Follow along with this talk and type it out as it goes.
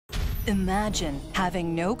Imagine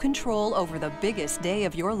having no control over the biggest day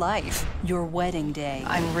of your life, your wedding day.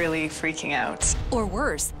 I'm really freaking out. Or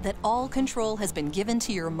worse, that all control has been given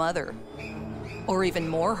to your mother. Or even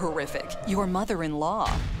more horrific, your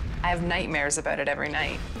mother-in-law. I have nightmares about it every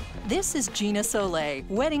night. This is Gina Sole,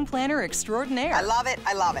 wedding planner extraordinaire. I love it,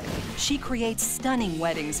 I love it. She creates stunning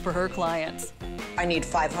weddings for her clients. I need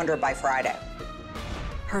 500 by Friday.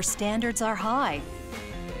 Her standards are high,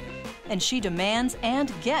 and she demands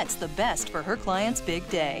and gets the best for her client's big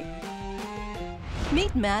day.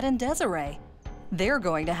 Meet Matt and Desiree. They're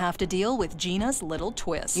going to have to deal with Gina's little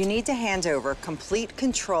twist. You need to hand over complete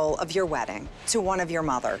control of your wedding to one of your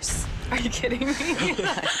mothers. Are you kidding me?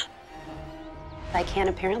 I can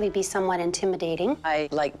apparently be somewhat intimidating. I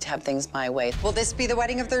like to have things my way. Will this be the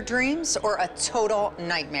wedding of their dreams or a total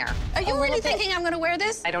nightmare? Are you really thinking I'm gonna wear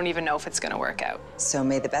this? I don't even know if it's gonna work out. So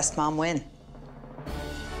may the best mom win.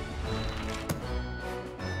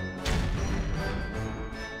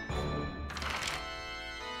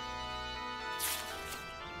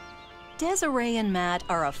 Desiree and Matt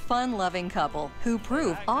are a fun-loving couple who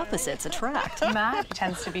prove opposites attract. Matt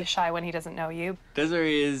tends to be shy when he doesn't know you.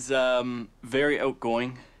 Desiree is very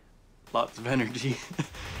outgoing, lots of energy.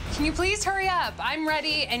 Can you please hurry up? I'm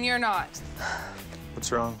ready and you're not.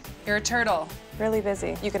 What's wrong? You're a turtle. Really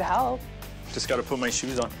busy. You could help. Just gotta put my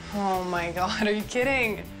shoes on. Oh my God, are you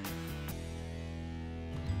kidding?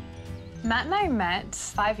 Matt and I met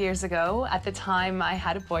 5 years ago. At the time, I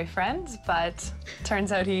had a boyfriend, but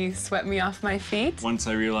turns out he swept me off my feet. Once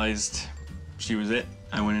I realized she was it,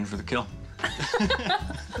 I went in for the kill.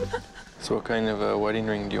 So what kind of a wedding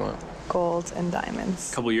ring do you want? Gold and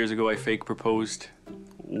diamonds. A couple years ago, I fake proposed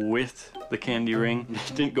with the candy ring.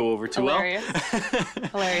 It didn't go over too Hilarious.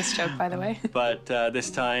 Hilarious joke, by the way. But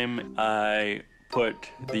this time, I put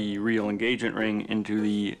the real engagement ring into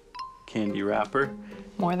the candy wrapper.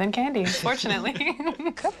 More than candy, fortunately.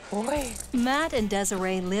 Good boy. Matt and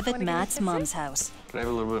Desiree live at Matt's mom's house. Could I have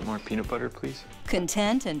a little bit more peanut butter, please?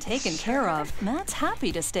 Content and taken care of, Matt's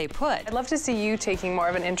happy to stay put. I'd love to see you taking more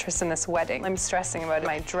of an interest in this wedding. I'm stressing about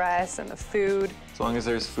my dress and the food. As long as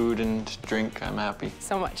there's food and drink, I'm happy.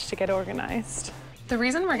 So much to get organized. The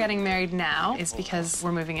reason we're getting married now is because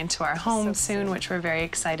we're moving into our home soon, which we're very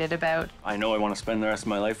excited about. I know I want to spend the rest of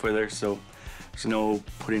my life with her, so there's no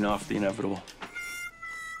putting off the inevitable.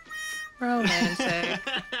 Romantic.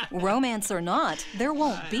 Romance or not, there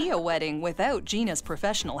won't be a wedding without Gina's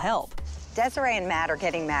professional help. Desiree and Matt are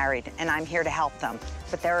getting married, and I'm here to help them.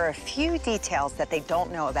 But there are a few details that they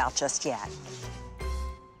don't know about just yet.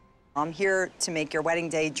 I'm here to make your wedding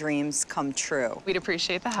day dreams come true. We'd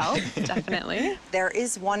appreciate the help, definitely. There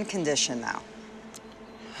is one condition, though.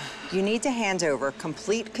 You need to hand over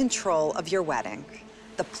complete control of your wedding.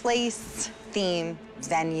 The place, theme,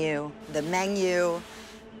 venue, the menu,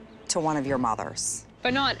 to one of your mothers.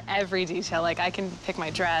 But not every detail. Like, I can pick my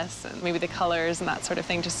dress and maybe the colors and that sort of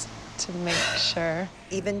thing, just to make sure.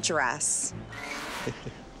 Even dress.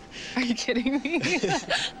 Are you kidding me?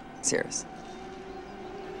 Serious.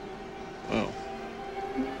 Oh.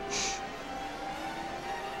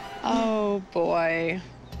 Oh, boy.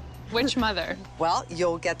 Which mother? Well,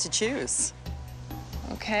 you'll get to choose.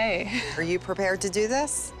 Okay. Are you prepared to do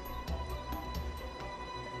this?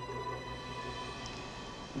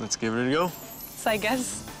 Let's give it a go. So I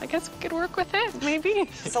guess we could work with it, maybe.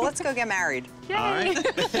 So let's go get married. Yay. All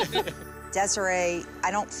right. Desiree, I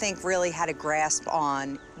don't think really had a grasp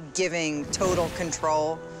on giving total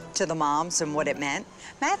control to the moms and what it meant.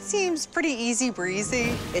 Matt seems pretty easy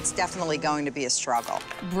breezy. It's definitely going to be a struggle.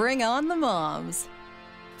 Bring on the moms.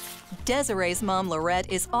 Desiree's mom, Lorette,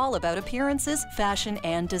 is all about appearances, fashion,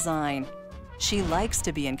 and design. She likes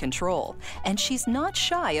to be in control, and she's not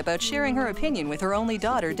shy about sharing her opinion with her only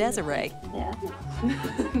daughter, Desiree. Yeah.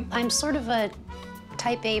 I'm sort of a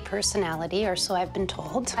type A personality, or so I've been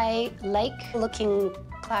told. I like looking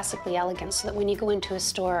classically elegant so that when you go into a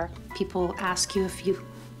store, people ask you if you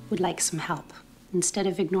would like some help instead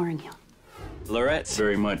of ignoring you. Lorette's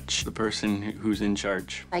very much the person who's in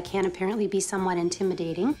charge. I can apparently be somewhat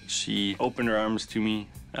intimidating. She opened her arms to me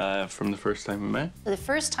from the first time we met. The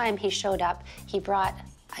first time he showed up, he brought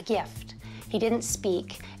a gift. He didn't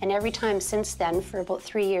speak, and every time since then, for about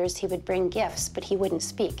 3 years, he would bring gifts, but he wouldn't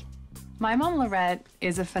speak. My mom, Lorette,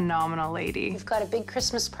 is a phenomenal lady. We've got a big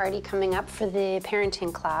Christmas party coming up for the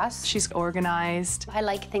parenting class. She's organized. I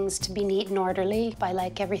like things to be neat and orderly. I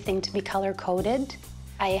like everything to be color-coded.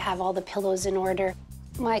 I have all the pillows in order.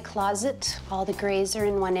 My closet, all the grays are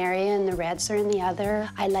in one area and the reds are in the other.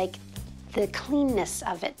 I like the cleanness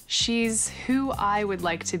of it. She's who I would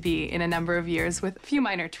like to be in a number of years with a few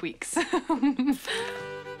minor tweaks.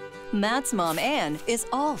 Matt's mom, Ann, is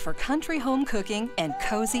all for country home cooking and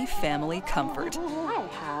cozy family comfort. I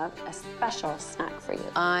have a special snack for you.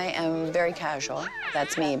 I am very casual.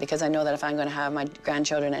 That's me, because I know that if I'm going to have my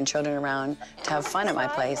grandchildren and children around to have fun at my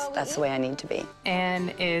place, that's the way I need to be. Anne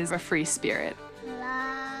is a free spirit.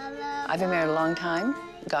 I've been married a long time.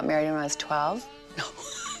 Got married when I was 12.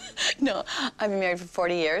 No, I've been married for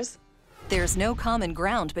 40 years. There's no common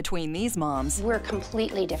ground between these moms. We're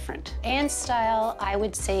completely different. Anne's style, I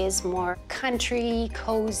would say, is more country,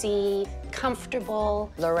 cozy, comfortable.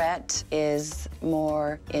 Lorette is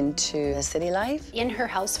more into the city life. In her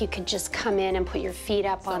house, you could just come in and put your feet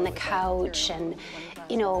up on the couch and,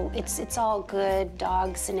 you know, it's all good,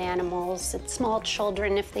 dogs and animals. It's small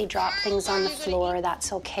children, if they drop things on the floor,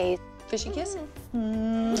 that's okay. Fishy kiss?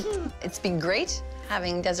 It's been great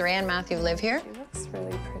having Desiree and Matthew live here. It looks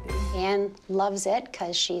really pretty. Anne loves it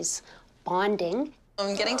because she's bonding.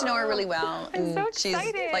 I'm getting to know her really well, and so she's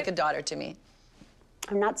excited. like a daughter to me.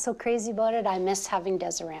 I'm not so crazy about it. I miss having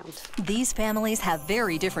Des around. These families have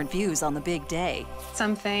very different views on the big day.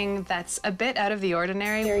 Something that's a bit out of the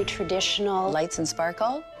ordinary. Very traditional. Lights and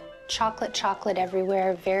sparkle. Chocolate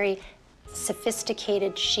everywhere. Very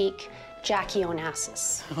sophisticated, chic. Jackie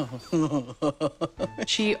Onassis.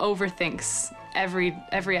 She overthinks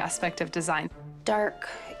every aspect of design. Dark,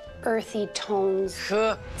 earthy tones.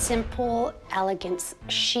 Simple, elegance,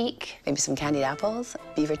 chic. Maybe some candied apples,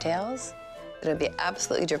 beaver tails. It would be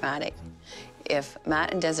absolutely dramatic if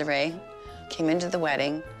Matt and Desiree came into the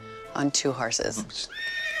wedding on 2 horses.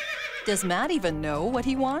 Does Matt even know what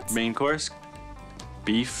he wants? Main course,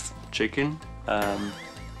 beef, chicken,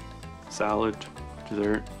 salad,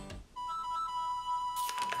 dessert.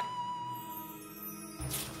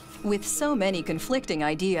 With so many conflicting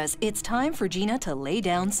ideas, it's time for Gina to lay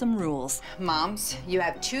down some rules. Moms, you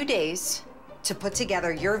have 2 days to put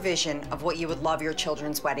together your vision of what you would love your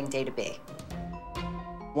children's wedding day to be.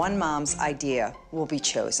 One mom's idea will be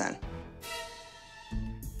chosen.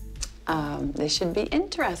 This should be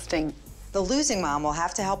interesting. The losing mom will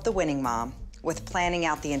have to help the winning mom with planning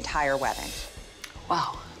out the entire wedding.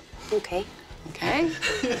 Wow. Okay. Okay.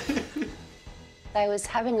 I was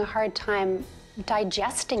having a hard time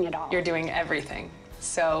digesting it all. You're doing everything.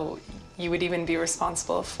 So you would even be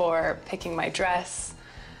responsible for picking my dress,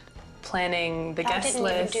 planning the guest I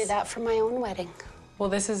list. didn't even do that for my own wedding. Well,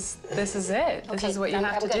 this is it. This is what you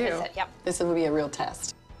have to I'm good do. with it, yep. This will be a real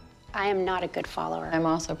test. I am not a good follower. I'm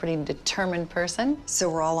also a pretty determined person. So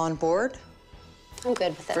we're all on board? I'm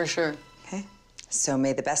good with it. For sure. Okay. So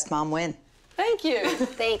may the best mom win. Thank you.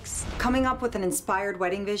 Thanks. Coming up with an inspired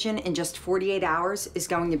wedding vision in just 48 hours is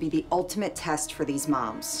going to be the ultimate test for these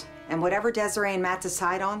moms. And whatever Desiree and Matt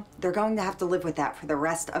decide on, they're going to have to live with that for the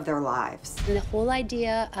rest of their lives. And the whole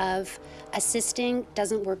idea of assisting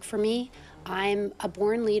doesn't work for me. I'm a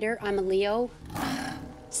born leader. I'm a Leo.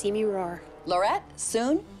 See me roar. Lorette,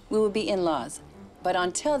 soon we will be in-laws. But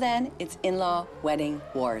until then, it's in-law wedding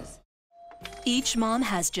wars. Each mom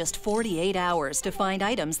has just 48 hours to find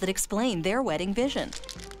items that explain their wedding vision.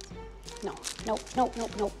 No.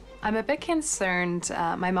 I'm a bit concerned.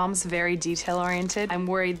 My mom's very detail-oriented. I'm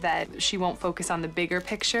worried that she won't focus on the bigger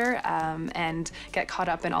picture and get caught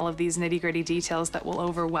up in all of these nitty-gritty details that will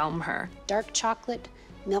overwhelm her. Dark chocolate,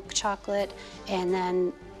 milk chocolate, and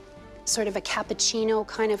then sort of a cappuccino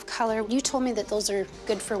kind of color. You told me that those are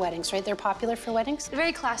good for weddings, right? They're popular for weddings? They're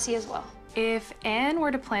very classy as well. If Anne were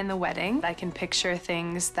to plan the wedding, I can picture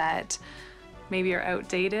things that maybe are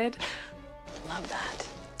outdated. Love that.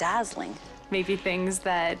 Dazzling. Maybe things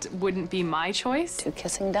that wouldn't be my choice. 2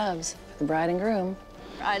 kissing doves, the bride and groom.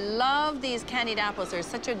 I love these candied apples. They're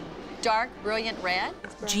such a dark, brilliant red.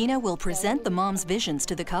 Gina will present the mom's visions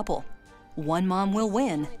to the couple. One mom will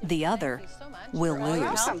win, the other will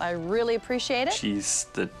lose. I really appreciate it. She's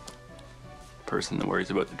the person that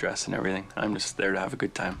worries about the dress and everything. I'm just there to have a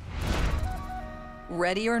good time.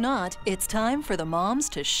 Ready or not, it's time for the moms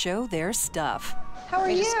to show their stuff. How are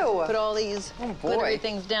you? Put all these glittery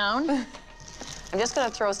things down. I'm just gonna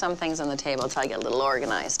throw some things on the table until I get a little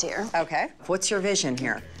organized here. Okay. What's your vision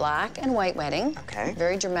here? Black and white wedding. Okay.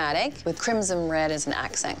 Very dramatic, with crimson red as an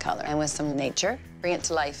accent color, and with some nature. Bring it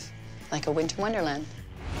to life, like a winter wonderland.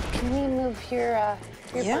 Can we move your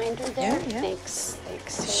binder there? Yeah. Thanks.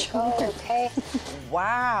 Here we go. Okay.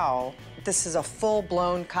 Wow. This is a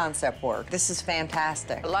full-blown concept work. This is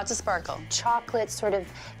fantastic. Lots of sparkle. Chocolate, sort of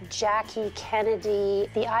Jackie Kennedy.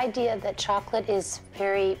 The idea that chocolate is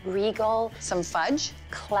very regal, Some fudge,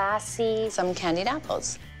 classy, some candied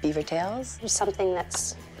apples, beaver tails. something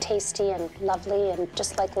that's tasty and lovely and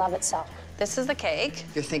just like love itself. This is the cake.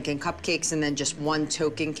 You're thinking cupcakes and then just one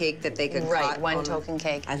token cake that they could Right, cut one on token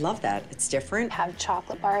cake. I love that. It's different. Have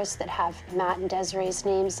chocolate bars that have Matt and Desiree's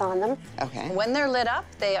names on them. Okay. When they're lit up,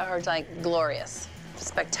 they are like glorious.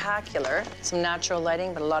 Spectacular. Some natural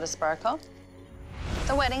lighting, but a lot of sparkle.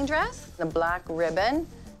 The wedding dress, the black ribbon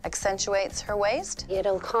accentuates her waist.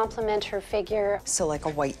 It'll complement her figure. So like a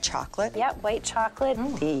white chocolate? Yeah, white chocolate.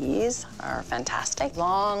 These are fantastic.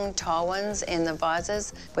 Long, tall ones in the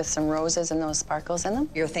vases with some roses and those sparkles in them.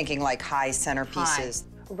 You're thinking like high centerpieces.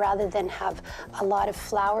 Rather than have a lot of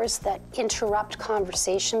flowers that interrupt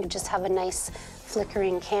conversation, just have a nice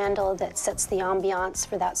flickering candle that sets the ambiance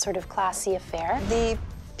for that sort of classy affair. The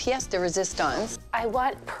pièce de résistance I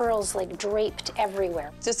want pearls like draped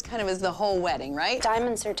everywhere. just kind of is the whole wedding, right?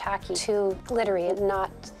 Diamonds are tacky, too glittery, and not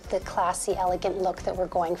the classy, elegant look that we're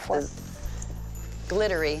going for.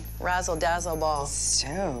 Glittery, razzle-dazzle ball.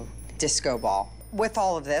 So, disco ball. With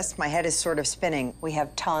all of this, my head is sort of spinning. We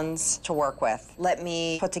have tons to work with. Let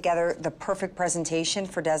me put together the perfect presentation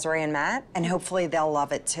for Desiree and Matt, and hopefully they'll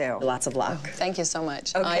love it too. Lots of luck. Thank you so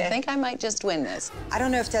much. Okay. I think I might just win this. I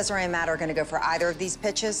don't know if Desiree and Matt are gonna go for either of these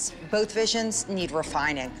pitches. Both visions need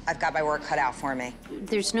refining. I've got my work cut out for me.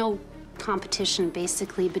 There's no competition,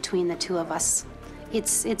 basically, between the two of us.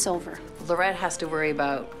 It's over. Lorette has to worry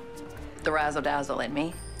about the razzle-dazzle in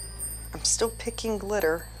me. I'm still picking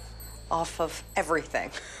glitter off of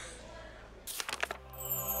everything.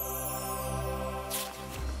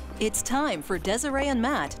 It's time for Desiree and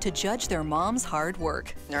Matt to judge their mom's hard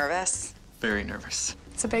work. Nervous? Very nervous.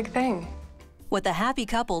 It's a big thing. What the happy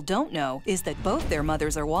couple don't know is that both their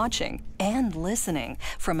mothers are watching and listening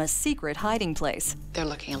from a secret hiding place. They're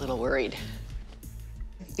looking a little worried.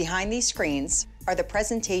 Behind these screens are the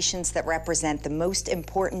presentations that represent the most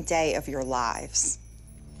important day of your lives.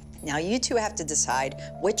 Now you two have to decide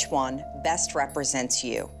which one best represents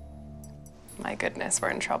you. My goodness,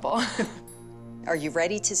 we're in trouble. Are you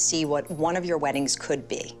ready to see what one of your weddings could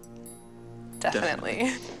be?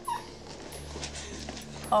 Definitely.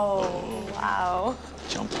 Oh, wow.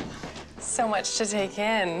 Jumping. So much to take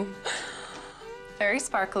in. Very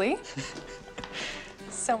sparkly.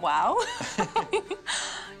 So, wow.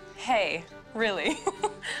 Hey, really?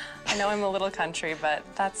 I know I'm a little country, but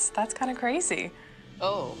that's kind of crazy.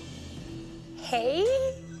 Oh. Hay?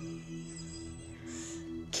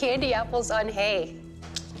 Candy apples on hay.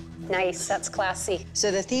 Nice, that's classy.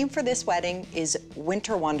 So the theme for this wedding is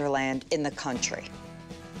Winter Wonderland in the country.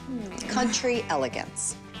 Country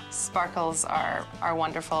elegance. Sparkles are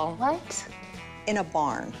wonderful. What? In a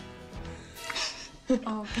barn.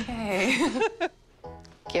 Okay.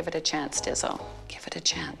 Give it a chance, Dizzle. Give it a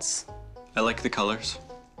chance. I like the colors.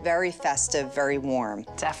 Very festive, very warm.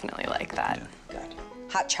 Definitely like that. Good.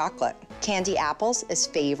 Hot chocolate. Candy apples as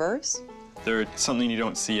favors. They're something you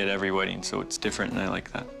don't see at every wedding, so it's different, and I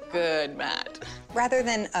like that. Good, Matt. Rather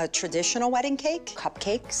than a traditional wedding cake,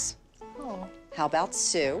 cupcakes. Oh. How about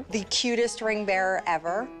Sue, the cutest ring bearer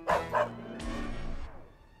ever?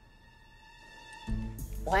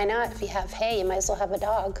 Why not? If you have hay, you might as well have a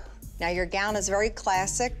dog. Now your gown is very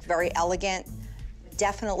classic, very elegant,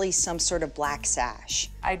 definitely some sort of black sash.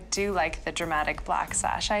 I do like the dramatic black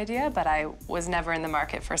sash idea, but I was never in the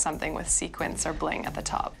market for something with sequins or bling at the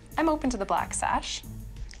top. I'm open to the black sash.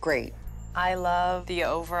 Great. I love the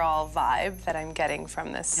overall vibe that I'm getting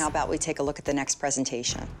from this. How about we take a look at the next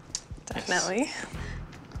presentation? Definitely.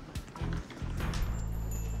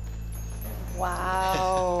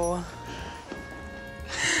 Wow.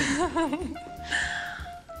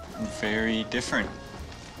 Very different.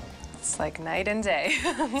 It's like night and day.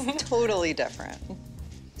 Totally different.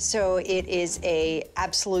 So it is a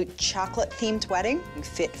absolute chocolate-themed wedding,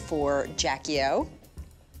 fit for Jackie O.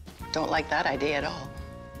 Don't like that idea at all.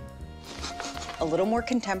 A little more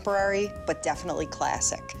contemporary, but definitely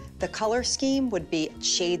classic. The color scheme would be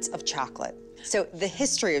shades of chocolate. So the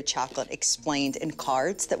history of chocolate explained in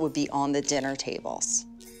cards that would be on the dinner tables.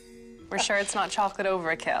 We're sure it's not chocolate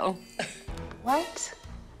overkill. What?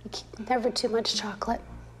 Never too much chocolate.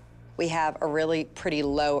 We have a really pretty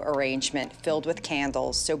low arrangement filled with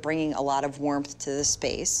candles, so bringing a lot of warmth to the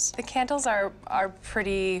space. The candles are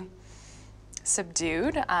pretty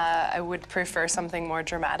subdued. I would prefer something more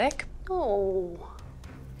dramatic. Oh.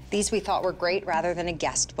 These we thought were great rather than a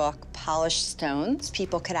guest book. Polished stones.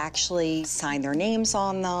 People could actually sign their names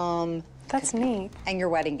on them. That's neat. And your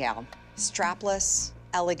wedding gown. Strapless,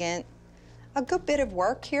 elegant. A good bit of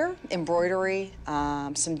work here. Embroidery,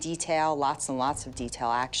 some detail, lots and lots of detail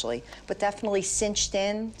actually. But definitely cinched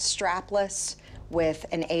in, strapless, with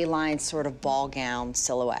an A-line sort of ball gown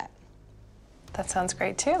silhouette. That sounds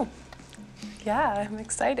great too. Yeah, I'm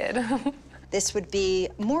excited. This would be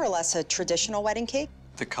more or less a traditional wedding cake.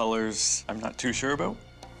 The colors, I'm not too sure about.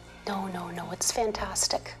 No, it's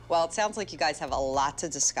fantastic. Well, it sounds like you guys have a lot to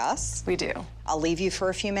discuss. We do. I'll leave you for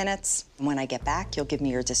a few minutes. And when I get back, you'll give me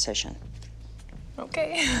your decision.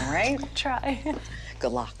 Okay. All right? Try.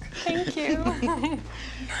 Good luck. Thank you.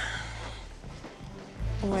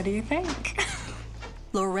 What do you think?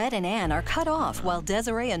 Laurette and Anne are cut off while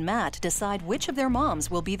Desiree and Matt decide which of their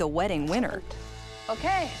moms will be the wedding winner.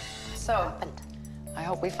 Okay, so I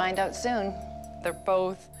hope we find out soon. They're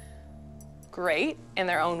both great in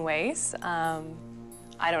their own ways. I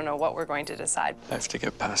don't know what we're going to decide. I have to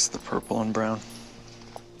get past the purple and brown.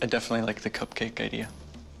 I definitely like the cupcake idea.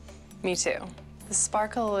 Me too. The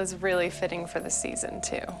sparkle is really fitting for the season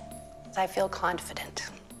too. I feel confident.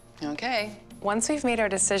 Okay. Once we've made our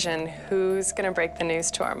decision, who's gonna break the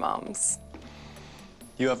news to our moms?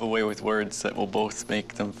 You have a way with words that will both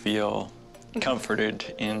make them feel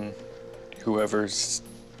comforted in whoever's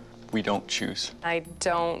we don't choose. I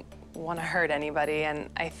don't want to hurt anybody, and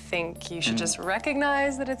I think you should just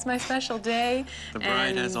recognize that it's my special day. The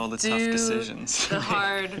bride has all the tough decisions. The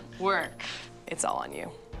hard work. It's all on you.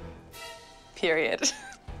 Period.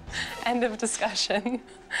 End of discussion.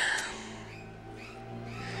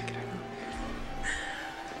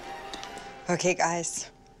 Okay, guys,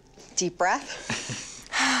 deep breath.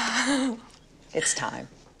 It's time.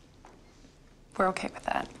 We're okay with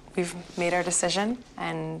that. We've made our decision,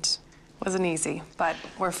 and it wasn't easy, but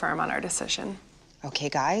we're firm on our decision. Okay,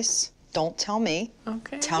 guys, don't tell me.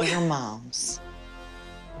 Okay. Tell your moms.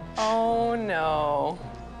 Oh, no.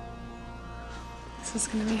 This is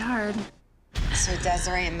gonna be hard. So,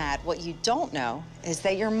 Desiree and Matt, what you don't know is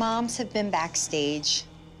that your moms have been backstage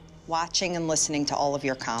watching and listening to all of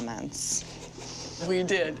your comments. We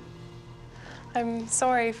did. I'm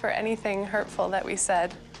sorry for anything hurtful that we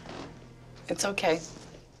said. It's okay.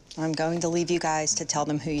 I'm going to leave you guys to tell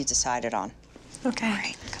them who you decided on. Okay. All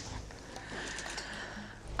right, come on.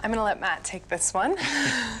 I'm gonna let Matt take this one.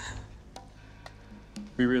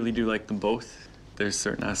 We really do like them both. There's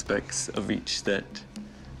certain aspects of each that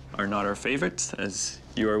are not our favorites, as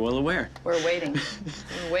you are well aware. We're waiting.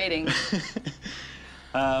 We're waiting.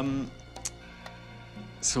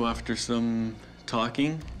 So after some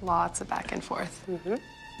talking, Lots of back and forth.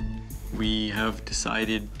 we have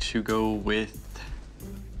decided to go with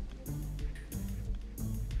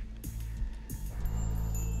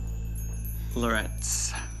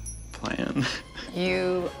Laurette's plan.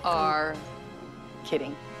 You are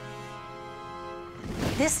kidding.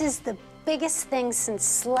 This is the biggest thing since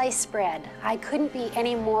sliced bread. I couldn't be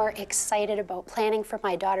any more excited about planning for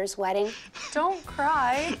my daughter's wedding. Don't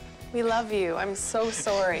cry. We love you. I'm so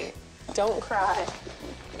sorry. Don't cry.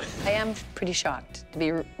 I am pretty shocked. To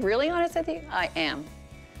be really honest with you, I am.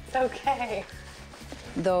 It's okay.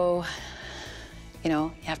 Though, you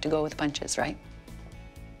know, you have to go with punches, right?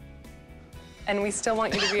 And we still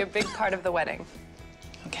want you to be a big part of the wedding.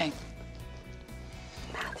 Okay.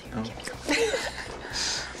 Matthew,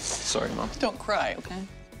 Sorry, Mom. Don't cry, okay?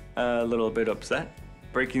 A little bit upset.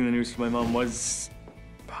 Breaking the news to my mom was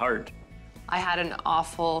hard. I had an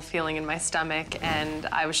awful feeling in my stomach, and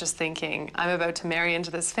I was just thinking, I'm about to marry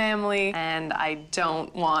into this family, and I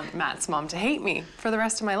don't want Matt's mom to hate me for the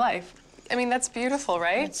rest of my life. I mean, that's beautiful,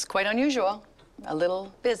 right? It's quite unusual. A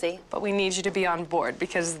little busy. But we need you to be on board,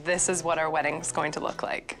 because this is what our wedding's going to look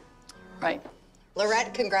like. Right.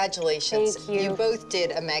 Laurette, congratulations. Thank you. You both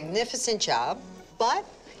did a magnificent job, but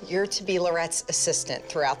you're to be Laurette's assistant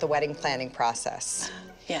throughout the wedding planning process.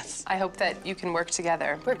 Yes. I hope that you can work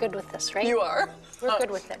together. we're good with this, right? You are. We're good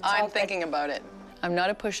with it. It's all I'm good. thinking about it. I'm not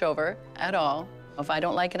a pushover at all. If I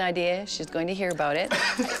don't like an idea, she's going to hear about it.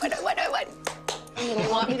 What? You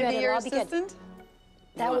want me to be your assistant?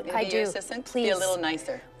 I do. Please. Please. Be a little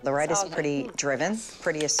nicer. Laurette is all good. pretty driven,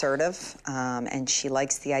 pretty assertive, and she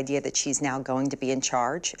likes the idea that she's now going to be in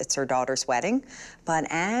charge. It's her daughter's wedding. But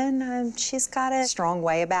Anne, she's got a strong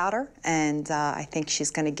way about her, and I think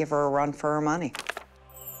she's going to give her a run for her money.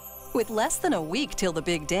 With less than a week till the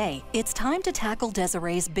big day, it's time to tackle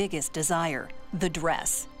Desiree's biggest desire, the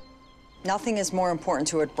dress. Nothing is more important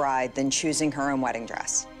to a bride than choosing her own wedding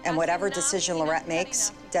dress. And whatever decision Laurette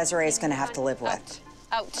makes, Desiree is going to have to live with.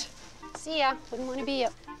 Out. See ya. Wouldn't want to be you.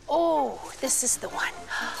 Oh, this is the one.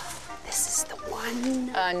 This is the one.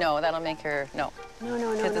 No, that'll make her, no. No,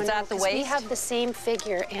 no, no, Because no, it's no, at the 'cause we waist? have the same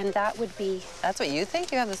figure, and that would be, That's what you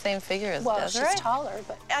think? You have the same figure as well, Desiree? she's taller,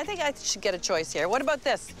 but I think I should get a choice here. What about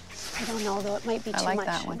this? I don't know, though. It might be I too like much.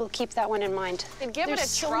 that one. We'll keep that one in mind. Give There's it a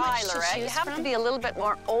so try, much to Laurette. You choose have to from. be a little bit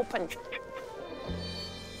more open.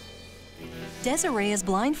 Desiree is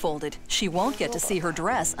blindfolded. She won't get to see her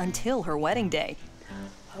dress until her wedding day.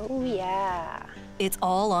 Oh, yeah. It's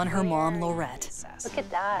all on her mom, Laurette. Look at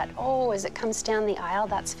that. Oh, as it comes down the aisle,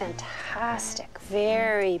 that's fantastic.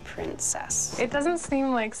 Very princess. It doesn't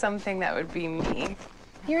seem like something that would be me.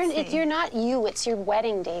 You're not you, it's your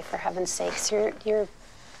wedding day, for heaven's sakes. You're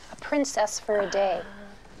a princess for a day.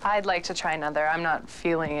 I'd like to try another. I'm not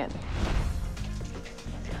feeling it.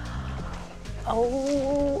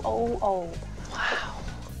 Oh. Wow.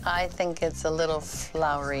 I think it's a little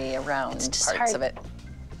flowery around parts of it.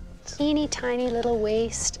 Teeny tiny little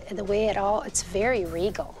waist, the way it's very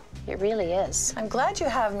regal. It really is. I'm glad you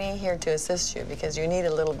have me here to assist you because you need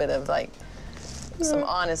a little bit of like some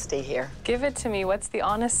honesty here. Give it to me. What's the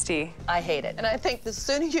honesty? I hate it. And I think the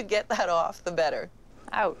sooner you get that off, the better.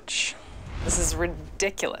 Ouch. This is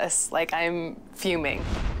ridiculous. Like, I'm fuming.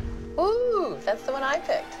 Ooh, that's the one I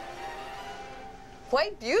picked.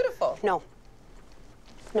 Quite beautiful. No,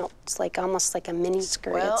 it's like almost like a mini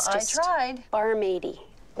skirt. Well, it's just I tried. barmaidy.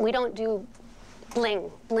 We don't do bling.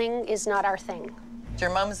 Bling is not our thing.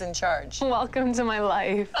 Your mom's in charge. Welcome to my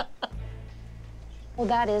life. Well,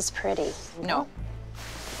 that is pretty. No.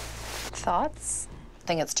 Thoughts? I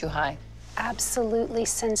think it's too high. Absolutely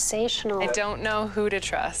sensational. I don't know who to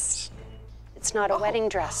trust. It's not a wedding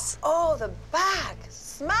dress. Oh, the back.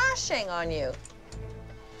 Smashing on you.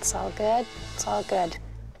 It's all good. It's all good.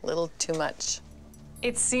 A little too much.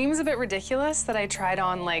 It seems a bit ridiculous that I tried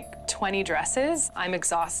on like 20 dresses. I'm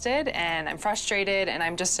exhausted and I'm frustrated and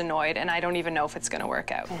I'm just annoyed and I don't even know if it's gonna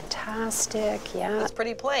work out. Fantastic, yeah. It's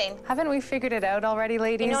pretty plain. Haven't we figured it out already,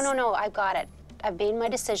 ladies? No, I've got it. I've made my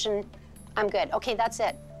decision. I'm good. Okay, that's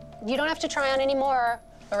it. You don't have to try on any more.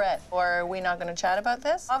 Laurette, or are we not going to chat about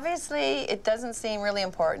this? Obviously, it doesn't seem really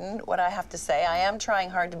important what I have to say. I am trying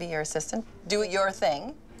hard to be your assistant. Do your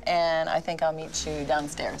thing, and I think I'll meet you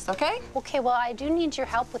downstairs, okay? Okay, well, I do need your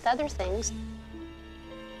help with other things.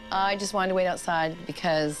 I just wanted to wait outside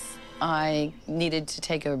because I needed to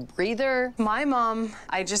take a breather. My mom,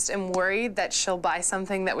 I just am worried that she'll buy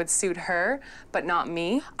something that would suit her, but not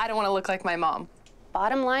me. I don't want to look like my mom.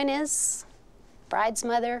 Bottom line is, bride's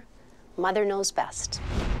mother knows best.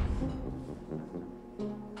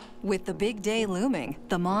 With the big day looming,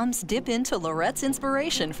 the moms dip into Laurette's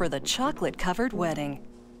inspiration for the chocolate-covered wedding.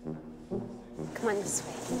 Come on this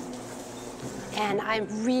way. And I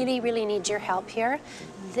really, really need your help here.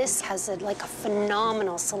 This has like a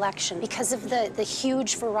phenomenal selection. Because of the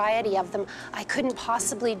huge variety of them, I couldn't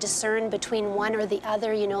possibly discern between one or the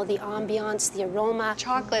other, you know, the ambiance, the aroma.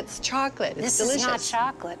 Chocolate's chocolate. It's This delicious. is not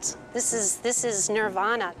chocolate. This is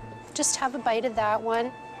nirvana. Just have a bite of that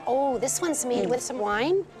one. Oh, this one's made with some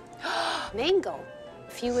wine. Mango.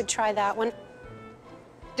 If you would try that one.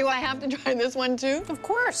 Do I have to try this one too? Of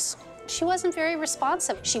course. She wasn't very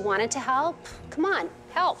responsive. She wanted to help. Come on,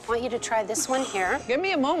 help. I want you to try this one here. Give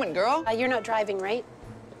me a moment, girl. You're not driving, right?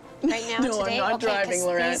 Right now, No, today? I'm not driving, 'cause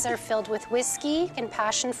Laurette. these are filled with whiskey and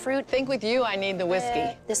passion fruit. I think with you, I need the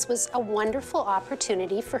whiskey. This was a wonderful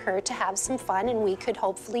opportunity for her to have some fun, and we could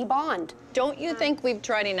hopefully bond. Don't you think we've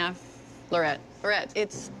tried enough, Laurette? Laurette,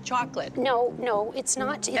 it's chocolate. No, it's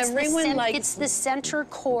not. It's Everyone likes... It's the center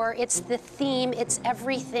core. It's the theme. It's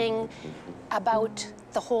everything about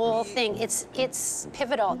the whole thing. It's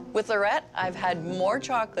pivotal. With Laurette, I've had more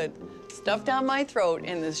chocolate stuffed down my throat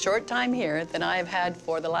in this short time here than I've had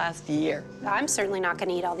for the last year. I'm certainly not going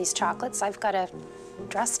to eat all these chocolates. I've got a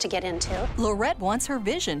dress to get into. Laurette wants her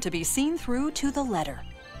vision to be seen through to the letter.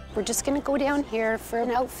 We're just going to go down here for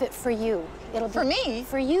an outfit for you. It'll be For me?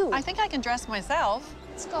 For you. I think I can dress myself.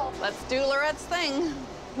 Let's go. Let's do Laurette's thing.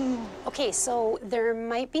 Okay, so there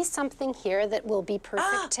might be something here that will be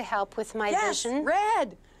perfect to help with my vision.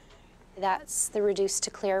 Red. That's the reduced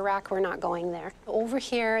to clear rack. We're not going there. Over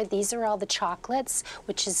here, these are all the chocolates,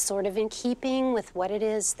 which is sort of in keeping with what it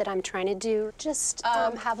is that I'm trying to do. Just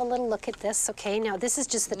have a little look at this, okay? Now, this is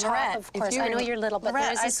just the top, Laurette, of course. I know you're little, but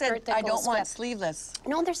Laurette, there's a skirt that I goes don't want with. sleeveless.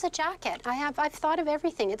 No, there's a jacket. I've thought of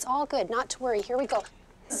everything. It's all good. Not to worry. Here we go.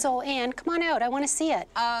 So, Anne, come on out. I want to see it.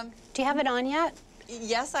 Do you have it on yet?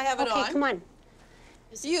 Yes, I have it on. Okay, come on.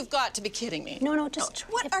 You've got to be kidding me. No, just try.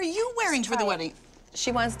 What are you wearing for the wedding?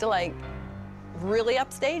 She wants to, like, really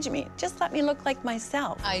upstage me. Just let me look like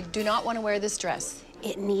myself. I do not want to wear this dress.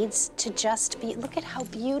 It needs to just be, look at how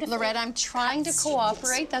beautiful. Loretta, I'm trying to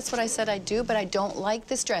cooperate. That's what I said I'd do, but I don't like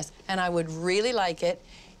this dress. And I would really like it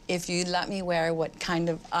if you'd let me wear what kind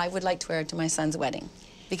of, I would like to wear it to my son's wedding.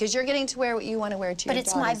 Because you're getting to wear what you want to wear to your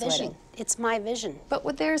daughter's wedding. But it's my vision. It's my vision.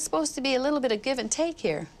 But there's supposed to be a little bit of give and take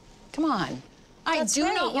here. Come on. That's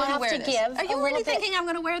right. not want to wear this. Are you really thinking I'm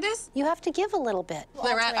going to wear this? You have to give a little bit.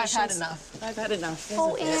 Lorette, I've had enough. I've had enough.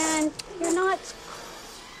 Oh, Anne, you're not...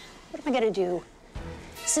 What am I going to do?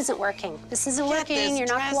 This isn't working. This isn't Get working. this You're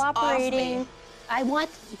not dress off cooperating. me. I want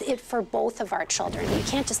it for both of our children. You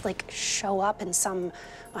can't just like show up in some,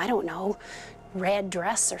 I don't know, red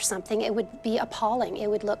dress or something. It would be appalling. It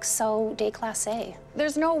would look so déclassé.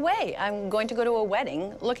 There's no way I'm going to go to a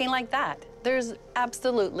wedding looking like that. There's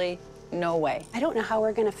absolutely no way. I don't know how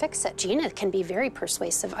we're gonna fix it. Gina can be very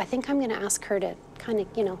persuasive. I think I'm gonna ask her to kind of,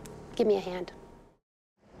 you know, give me a hand.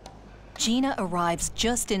 Gina arrives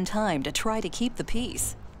just in time to try to keep the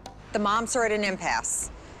peace. The moms are at an impasse.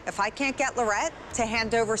 If I can't get Lorette to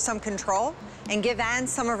hand over some control and give Anne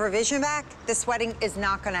some of her vision back, this wedding is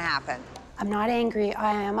not gonna happen. I'm not angry,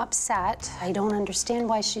 I am upset. I don't understand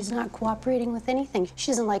why she's not cooperating with anything.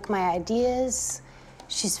 She doesn't like my ideas.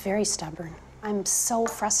 She's very stubborn. I'm so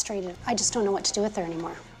frustrated. I just don't know what to do with her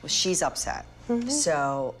anymore. Well, she's upset.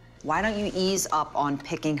 So why don't you ease up on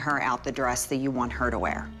picking her out the dress that you want her to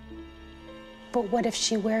wear? But what if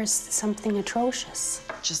she wears something atrocious?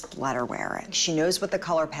 Just let her wear it. She knows what the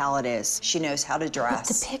color palette is. She knows how to But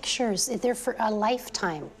dress. the pictures, they're for a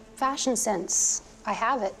lifetime. Fashion sense, I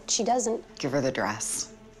have it. She doesn't. Give her the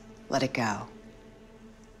dress. Let it go.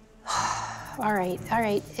 All right, all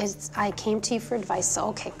right. I came to you for advice, so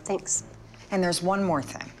okay, thanks. And there's one more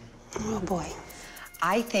thing. Oh, boy.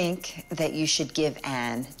 I think that you should give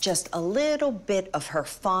Anne just a little bit of her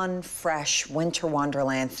fun, fresh winter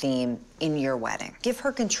wonderland theme in your wedding. Give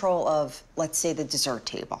her control of, let's say, the dessert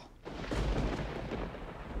table.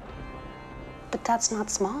 But that's not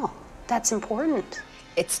small. That's important.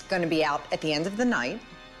 It's going to be out at the end of the night.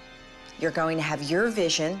 You're going to have your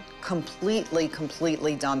vision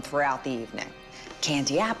completely done throughout the evening.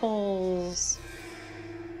 Candy apples.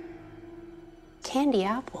 Candy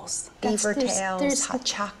apples. Beaver tails, there's hot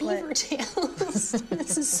chocolate. Beaver tails.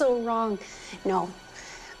 This is so wrong. No,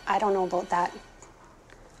 I don't know about that.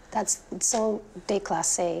 That's so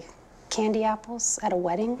déclassé. Candy apples at a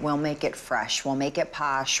wedding? We'll make it fresh. We'll make it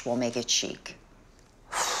posh. We'll make it chic.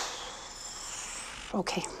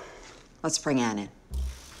 Okay. Let's bring Anne in.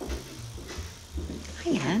 Hi,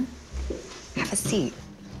 Anne. Have a seat.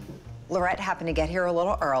 Lorette happened to get here a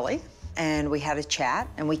little early, and we had a chat,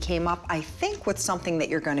 and we came up, I think, with something that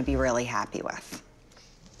you're going to be really happy with.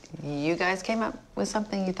 You guys came up with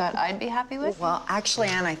something you thought I'd be happy with? Well, actually,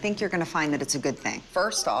 Anne, I think you're going to find that it's a good thing.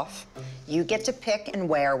 First off, you get to pick and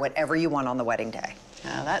wear whatever you want on the wedding day.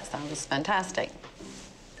 Now, that sounds fantastic.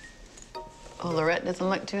 Well, Lorette doesn't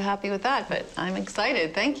look too happy with that, but I'm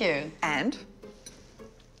excited. Thank you. And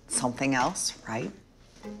something else, right?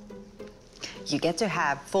 You get to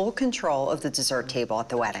have full control of the dessert table at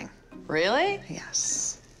the wedding. Really?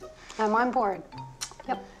 Yes. I'm on board.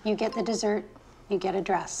 Yep, you get the dessert, you get a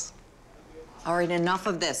dress. All right, enough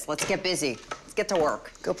of this. Let's get busy. Let's get to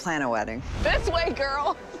work. Go plan a wedding. This way,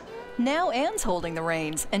 girl. Now Anne's holding the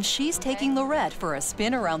reins, and she's taking Lorette for a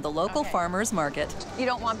spin around the local farmer's market. You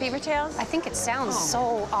don't want beaver tails? I think it sounds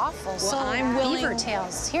so awful. Well, I'm willing. Beaver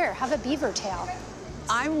tails. Here, have a beaver tail.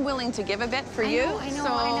 I'm willing to give a bit for you. I know,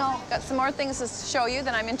 so I know. Got some more things to show you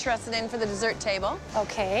that I'm interested in for the dessert table.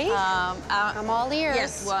 Okay. I'm all ears.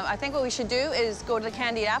 Yes, well, I think what we should do is go to the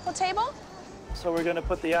candied apple table. So we're going to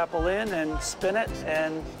put the apple in and spin it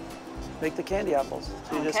and make the candy apples.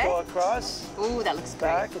 So you just go across. Ooh, that looks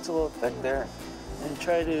back. great. It's a little thick there. And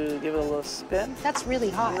try to give it a little spin. That's really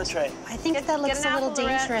hot. On the tray. I think that looks a little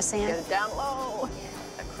dangerous, Anne. Get it down low.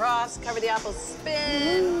 Across, cover the apples,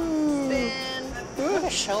 spin, spin. What a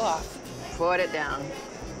show off. Put it down.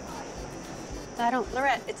 I don't.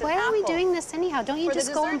 Lorette, it's an Why are we apple. doing this anyhow? Don't you For the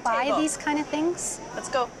just go and dessert buy table. these kind of things? Let's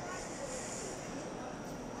go.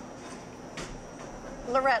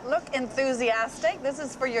 Lorette, look enthusiastic. This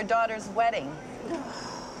is for your daughter's wedding.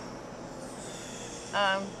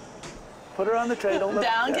 Put her on the tray. Don't look.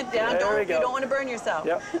 Down, get down. You don't want to burn yourself.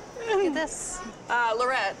 Yep. Look at this.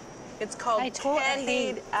 Lorette, it's called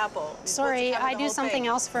candied apple. You're Sorry, supposed to cover I the do whole something thing.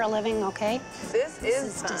 else for a living, okay? This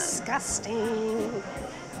is fun. Disgusting.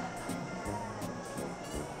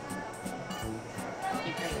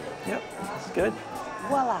 Yep. It's good.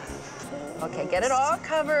 Voila. Okay, get it all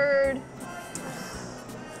covered.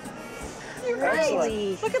 You're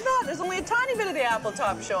Really? Look at that. There's only a tiny bit of the apple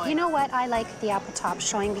top showing. You know what? I like the apple top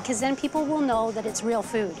showing because then people will know that it's real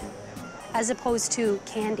food as opposed to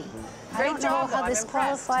candy. I Great don't job, know how though. this I'm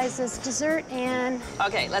impressed. qualifies as dessert, and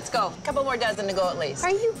Okay, let's go. A couple more dozen to go at least. are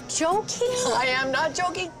you joking? I am not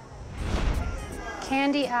joking.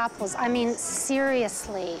 Candy apples. I mean,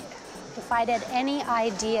 seriously, if I'd had any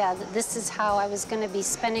idea that this is how I was going to be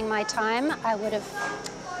spending my time, I would have,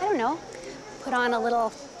 I don't know, put on a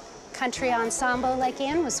little country ensemble like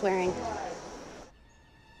Anne was wearing.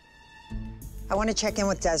 I want to check in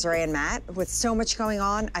with Desiree and Matt. With so much going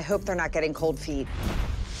on, I hope they're not getting cold feet.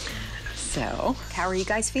 So, how are you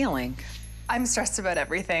guys feeling? I'm stressed about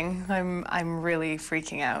everything. I'm really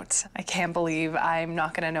freaking out. I can't believe I'm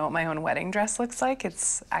not gonna know what my own wedding dress looks like.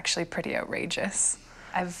 It's actually pretty outrageous.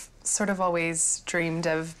 I've sort of always dreamed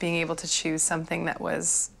of being able to choose something that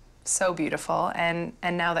was so beautiful, and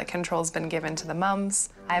now that control's been given to the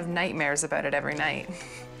mums, I have nightmares about it every night.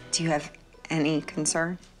 Do you have any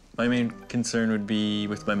concern? My main concern would be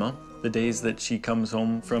with my mom. The days that she comes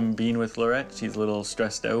home from being with Laurette, she's a little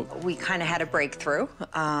stressed out. We kind of had a breakthrough.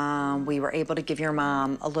 We were able to give your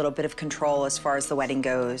mom a little bit of control as far as the wedding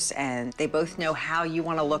goes, and they both know how you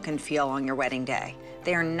want to look and feel on your wedding day.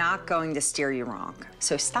 They are not going to steer you wrong,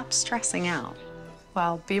 so stop stressing out.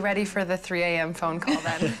 Well, be ready for the 3 a.m. phone call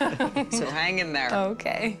then. So hang in there.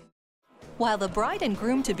 Okay. While the bride and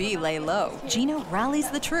groom-to-be lay low, Gina rallies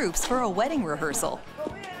the troops for a wedding rehearsal.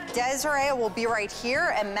 Desiree will be right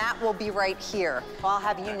here, and Matt will be right here. I'll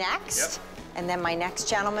have you next, and then my next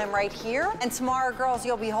gentleman right here. And tomorrow, girls,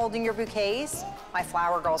 you'll be holding your bouquets. My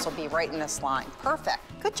flower girls will be right in this line. Perfect.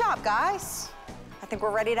 Good job, guys. I think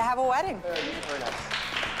we're ready to have a wedding.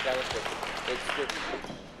 That was good.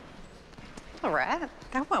 All right.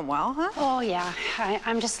 That went well, huh? Oh, yeah.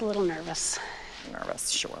 I'm just a little nervous. Nervous,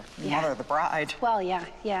 sure. Yeah. Mother of the bride. Well,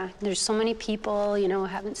 yeah. There's so many people, you know,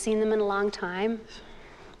 haven't seen them in a long time.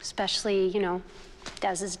 Especially, you know,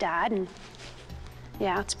 Dez's dad, and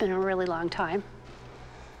yeah, it's been a really long time.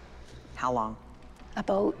 How long?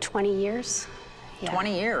 About 20 years. Yeah.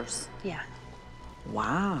 20 years? Yeah.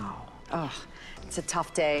 Wow. Oh, it's a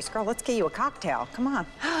tough day. Girl, let's get you a cocktail. Come on.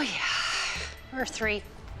 Oh, yeah. Or 3.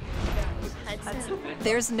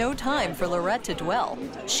 There's no time for Laurette to dwell.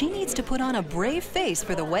 She needs to put on a brave face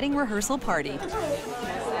for the wedding rehearsal party.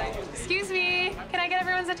 Excuse me, can I get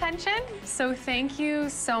everyone's attention? So thank you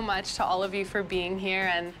so much to all of you for being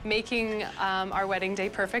here and making our wedding day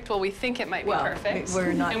perfect. Well, we think it might be perfect.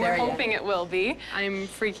 We're not and there we're yet. hoping it will be. I'm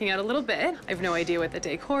freaking out a little bit. I have no idea what the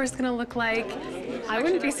decor is gonna look like. I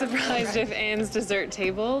wouldn't be surprised if Anne's dessert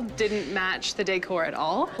table didn't match the decor at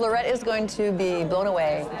all. Laurette is going to be blown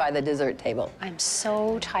away by the dessert table. I'm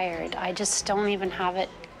so tired. I just don't even have it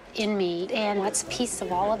in me. And what's a piece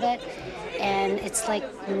of all of it? And it's like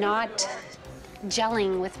not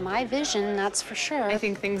gelling with my vision, that's for sure. I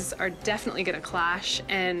think things are definitely gonna clash,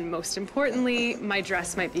 and most importantly, my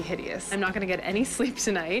dress might be hideous. I'm not gonna get any sleep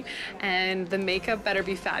tonight, and the makeup better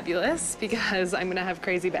be fabulous because I'm gonna have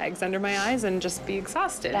crazy bags under my eyes and just be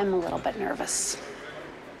exhausted. I'm a little bit nervous.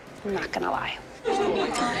 I'm not gonna lie.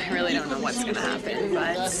 I really don't know what's gonna happen,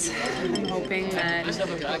 but I'm hoping that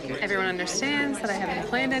everyone understands that I haven't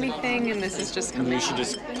planned anything and this is just coming. We should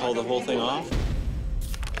just call the whole thing off?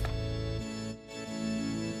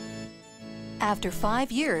 After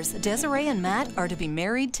 5 years, Desiree and Matt are to be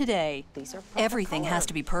married today. Everything has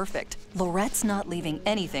to be perfect. Laurette's not leaving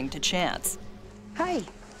anything to chance. Hi.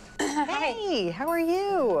 Hey, how are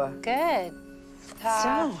you? Good.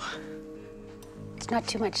 So, It's not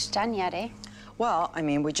too much done yet, eh? well, I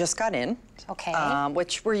mean, we just got in. Okay.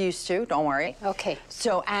 Which we're used to, don't worry. Okay.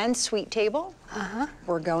 So, Anne's sweet table,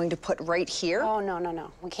 we're going to put right here. Oh,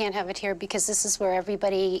 no. We can't have it here because this is where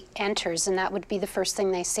everybody enters, and that would be the first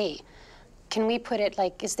thing they see. Can we put it,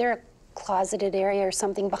 like, is there a closeted area or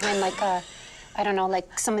something behind, like a, I don't know,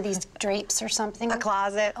 like some of these drapes or something? A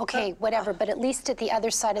closet. Okay, whatever, but at least at the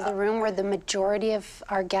other side of the room where the majority of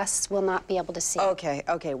our guests will not be able to see.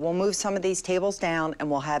 Okay, we'll move some of these tables down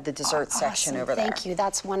and we'll have the dessert section Awesome. over there. Thank you,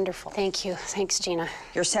 that's wonderful. Thank you, thanks, Gina.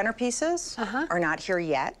 Your centerpieces are not here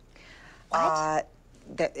yet. What?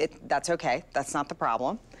 That's okay, that's not the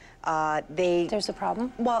problem. There's a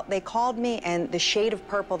problem? Well, they called me and the shade of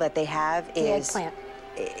purple that they have is... The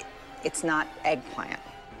eggplant. It's not eggplant.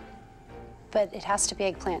 But it has to be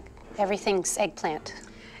eggplant. Everything's eggplant.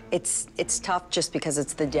 It's tough just because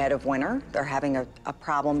it's the dead of winter. They're having a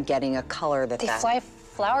problem getting a color They fly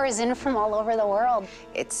flowers in from all over the world.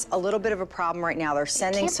 It's a little bit of a problem right now. They're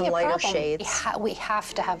sending some lighter shades. We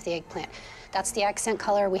have to have the eggplant. That's the accent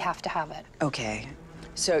color, we have to have it. Okay.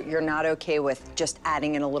 So you're not okay with just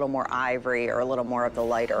adding in a little more ivory or a little more of the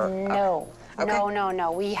lighter? No. Okay.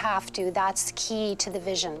 No. We have to. That's key to the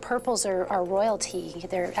vision. Purples are royalty.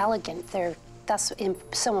 They're elegant. That's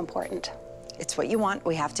so important. It's what you want.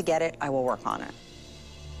 We have to get it. I will work on it.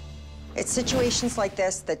 It's situations like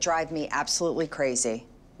this that drive me absolutely crazy.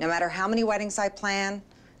 No matter how many weddings I plan,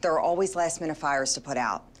 there are always last-minute fires to put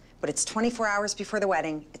out. But it's 24 hours before the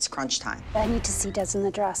wedding. It's crunch time. I need to see Des in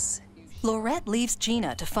the dress. Laurette leaves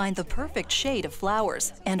Gina to find the perfect shade of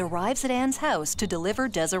flowers and arrives at Anne's house to deliver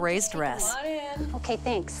Desiree's dress. Okay,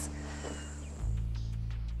 thanks.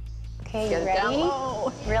 Okay, Get you it ready? down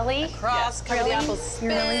low. Really? Across, cover the apples,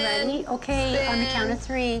 You're really spin, ready? Okay, on the spin. count of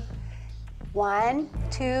 3. 1,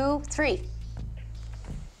 2, 3.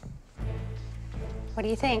 What do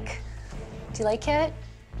you think? Do you like it?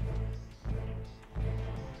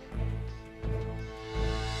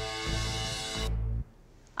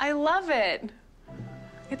 I love it.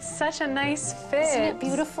 It's such a nice fit. Isn't it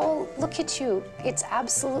beautiful? Look at you. It's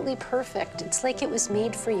absolutely perfect. It's like it was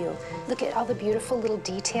made for you. Look at all the beautiful little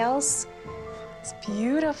details. It's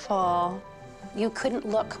beautiful. You couldn't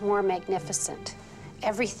look more magnificent.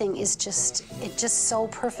 Everything is just, it just so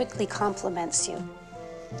perfectly complements you.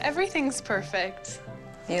 Everything's perfect.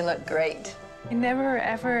 You look great. I never,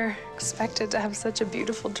 ever expected to have such a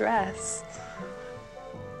beautiful dress.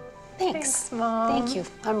 Thanks, Mom. Thank you.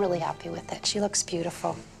 I'm really happy with it. She looks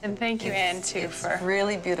beautiful. And thank you, Anne, too, for... It's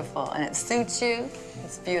really beautiful, and it suits you.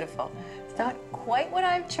 It's beautiful. It's not quite what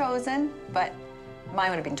I've chosen, but mine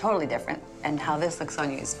would have been totally different, and how this looks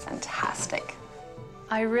on you is fantastic.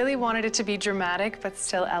 I really wanted it to be dramatic, but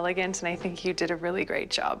still elegant, and I think you did a really great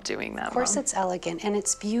job doing that, Of course Mom. it's elegant, and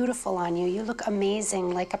it's beautiful on you. You look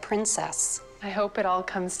amazing, like a princess. I hope it all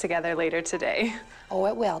comes together later today. Oh,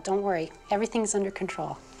 it will. Don't worry. Everything's under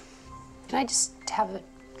control. Can I just have a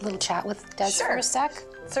little chat with Des for a sec?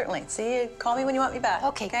 Certainly. See you. Call me when you want me back.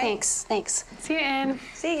 Okay, thanks. Thanks. See you, Anne.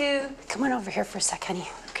 See you. Come on over here for a sec, honey.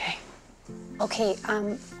 Okay. Okay,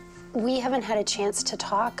 we haven't had a chance to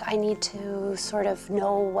talk. I need to sort of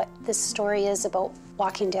know what this story is about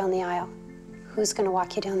walking down the aisle. Who's gonna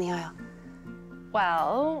walk you down the aisle?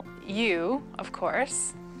 Well, you, of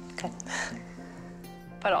course. Good.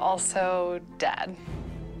 But also Dad.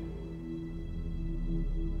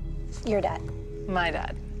 Your dad. My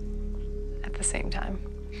dad. At the same time.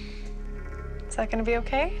 Is that gonna be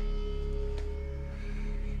okay?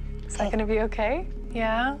 Is that gonna be okay?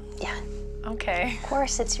 Yeah? Yeah. Okay. Of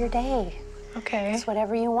course, it's your day. Okay. It's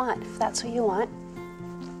whatever you want. If that's what you want,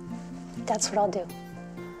 that's what I'll do.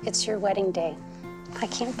 It's your wedding day. I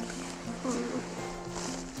can't believe it.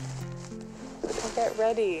 We'll get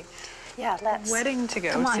ready. Yeah, let's. Wedding to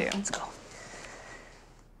go Come on, to. let's go.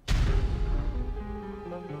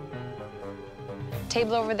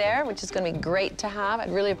 Table over there, which is going to be great to have.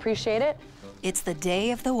 I'd really appreciate it. It's the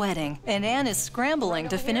day of the wedding, and Anne is scrambling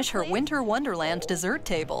to finish her Winter Wonderland dessert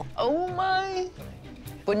table. Oh my.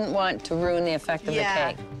 Wouldn't want to ruin the effect of the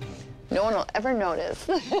cake. No one will ever notice.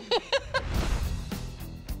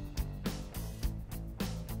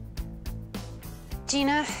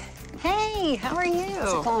 Gina. Hey, how are you?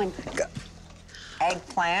 How's it going?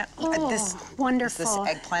 Eggplant. Oh, wonderful. Is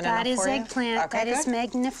this eggplant That enough is for you? eggplant. Okay, That is good.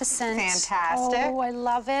 magnificent. Fantastic. Oh, I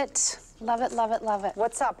love it. Love it, love it, love it.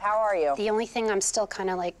 What's up? How are you? The only thing I'm still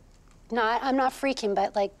kind of like, I'm not freaking,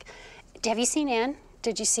 but like, have you seen Anne?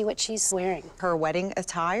 Did you see what she's wearing? Her wedding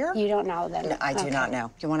attire? You don't know then? No, I do not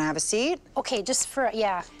know. You want to have a seat? Okay, just for,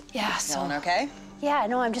 yeah. So, Feeling okay? yeah,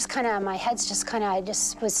 no, I'm just kind of, my head's just kind of, I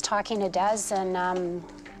just was talking to Des and,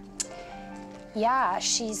 yeah,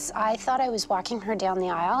 I thought I was walking her down the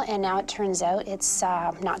aisle, and now it turns out it's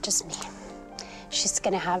not just me. She's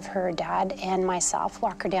gonna have her dad and myself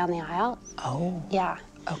walk her down the aisle. Oh. Yeah.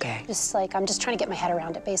 Okay. Just like, I'm just trying to get my head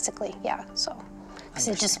around it, basically, yeah, so. Because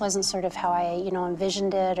it just wasn't sort of how I,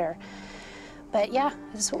 envisioned it, but yeah,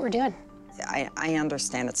 this is what we're doing. I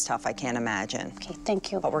understand it's tough. I can't imagine. Okay,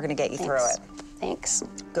 thank you. But we're gonna get you through it. Thanks.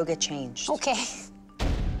 Go get changed. Okay.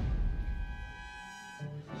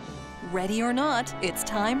 Ready or not, it's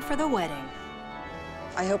time for the wedding.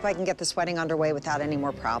 I hope I can get this wedding underway without any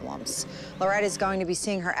more problems. Loretta is going to be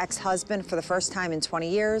seeing her ex-husband for the first time in 20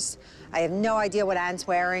 years. I have no idea what Anne's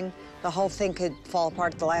wearing. The whole thing could fall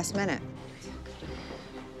apart at the last minute.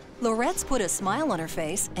 Lorette's put a smile on her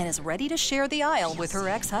face and is ready to share the aisle with her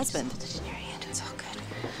ex-husband. It's all good.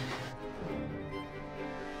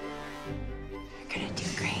 You're gonna do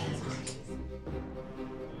great.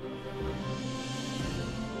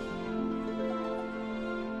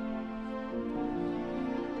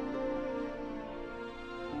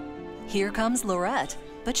 Here comes Lorette,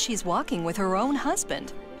 but she's walking with her own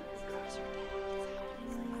husband.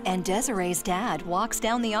 And Desiree's dad walks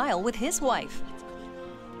down the aisle with his wife.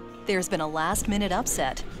 There's been a last-minute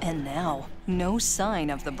upset, and now, no sign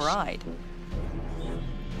of the bride.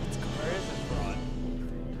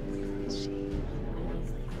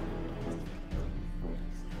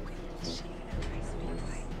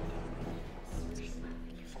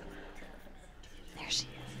 There she is.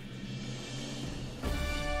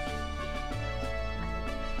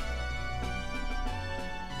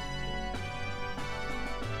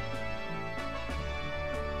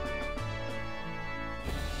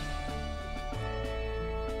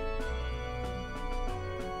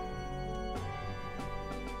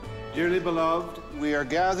 Dearly beloved, we are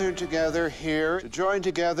gathered together here to join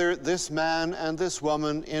together this man and this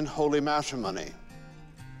woman in holy matrimony.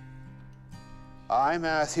 I,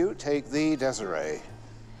 Matthew, take thee, Desiree.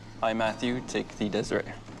 I, Matthew, take thee, Desiree.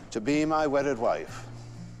 To be my wedded wife.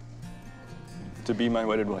 To be my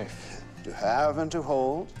wedded wife. To have and to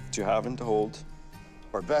hold. To have and to hold.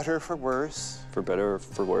 For better, for worse. For better,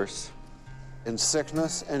 for worse. In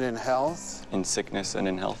sickness and in health. In sickness and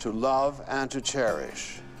in health. To love and to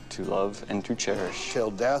cherish. To love and to cherish.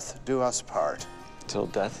 Till death do us part. Till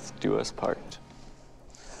death do us part.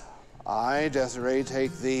 I, Desiree,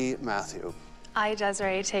 take thee, Matthew. I,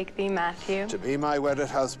 Desiree, take thee, Matthew. To be my wedded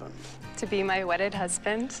husband. To be my wedded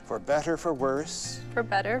husband. For better, for worse. For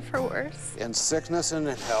better, for worse. In sickness and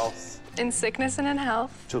in health. In sickness and in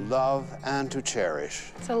health. To love and to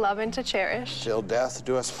cherish. To love and to cherish. Till death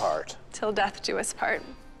do us part. Till death do us part.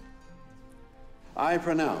 I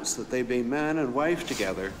pronounce that they be man and wife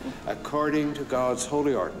together according to God's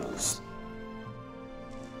holy ordinance.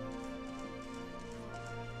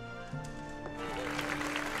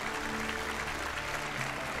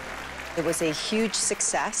 It was a huge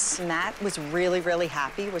success. Matt was really, really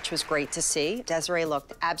happy, which was great to see. Desiree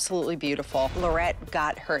looked absolutely beautiful. Lorette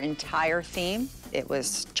got her entire theme. It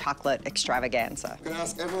was chocolate extravaganza. I'm gonna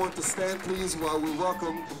ask everyone to stand, please, while we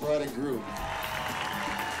welcome the bride and groom.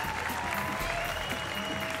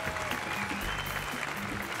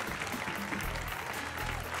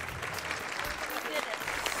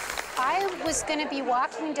 I was going to be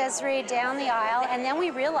walking Desiree down the aisle, and then we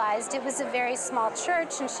realized it was a very small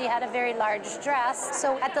church and she had a very large dress.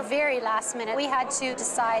 So at the very last minute, we had to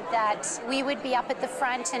decide that we would be up at the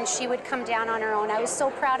front and she would come down on her own. I was so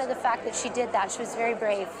proud of the fact that she did that. She was very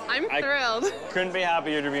brave. I'm thrilled. Couldn't be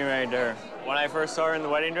happier to be married to her. When I first saw her in the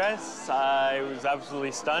wedding dress, I was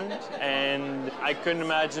absolutely stunned, and I couldn't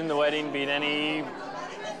imagine the wedding being any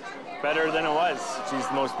better than it was. She's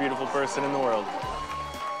the most beautiful person in the world.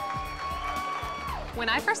 When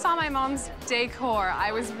I first saw my mom's decor,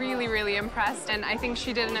 I was really, really impressed, and I think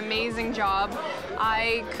she did an amazing job.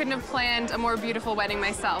 I couldn't have planned a more beautiful wedding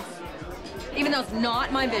myself. Even though it's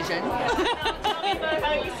not my vision.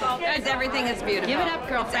 Because everything is beautiful. Give it up,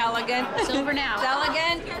 girl. It's elegant. It's over now. It's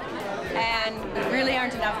elegant, and there really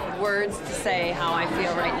aren't enough words to say how I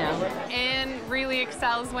feel right now. Anne really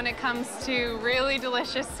excels when it comes to really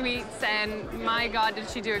delicious sweets, and my God, did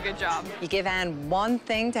she do a good job. You give Anne one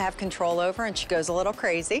thing to have control over, and she goes a little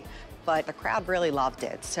crazy, but the crowd really loved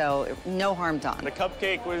it, so no harm done. The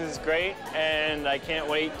cupcake was great, and I can't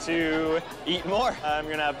wait to eat more. I'm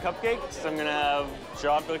gonna have cupcakes, I'm gonna have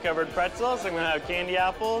chocolate-covered pretzels, I'm gonna have candy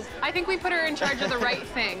apples. I think we put her in charge of the right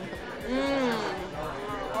thing.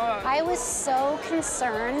 I was so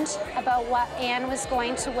concerned about what Anne was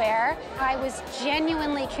going to wear. I was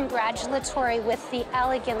genuinely congratulatory with the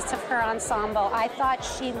elegance of her ensemble. I thought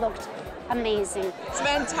she looked amazing. It's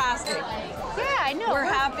fantastic. Yeah, I know. We're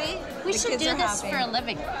happy. We The should kids do are this happy. for a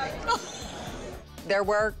living. There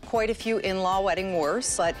were quite a few in-law wedding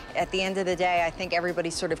wars, but at the end of the day, I think everybody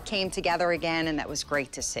sort of came together again, and that was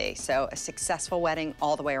great to see. So a successful wedding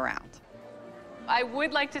all the way around. I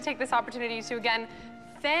would like to take this opportunity to again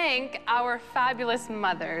thank our fabulous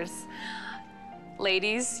mothers.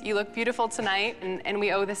 Ladies, you look beautiful tonight, and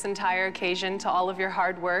we owe this entire occasion to all of your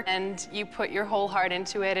hard work, and you put your whole heart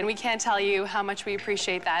into it, and we can't tell you how much we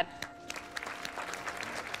appreciate that.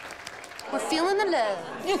 We're feeling the love.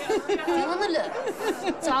 Feeling the love.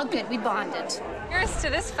 It's all good. We bonded. Cheers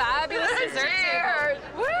to this fabulous dessert table.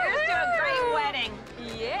 Woo! Here's to a great wedding.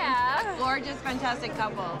 Yeah. Gorgeous, fantastic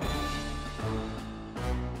couple.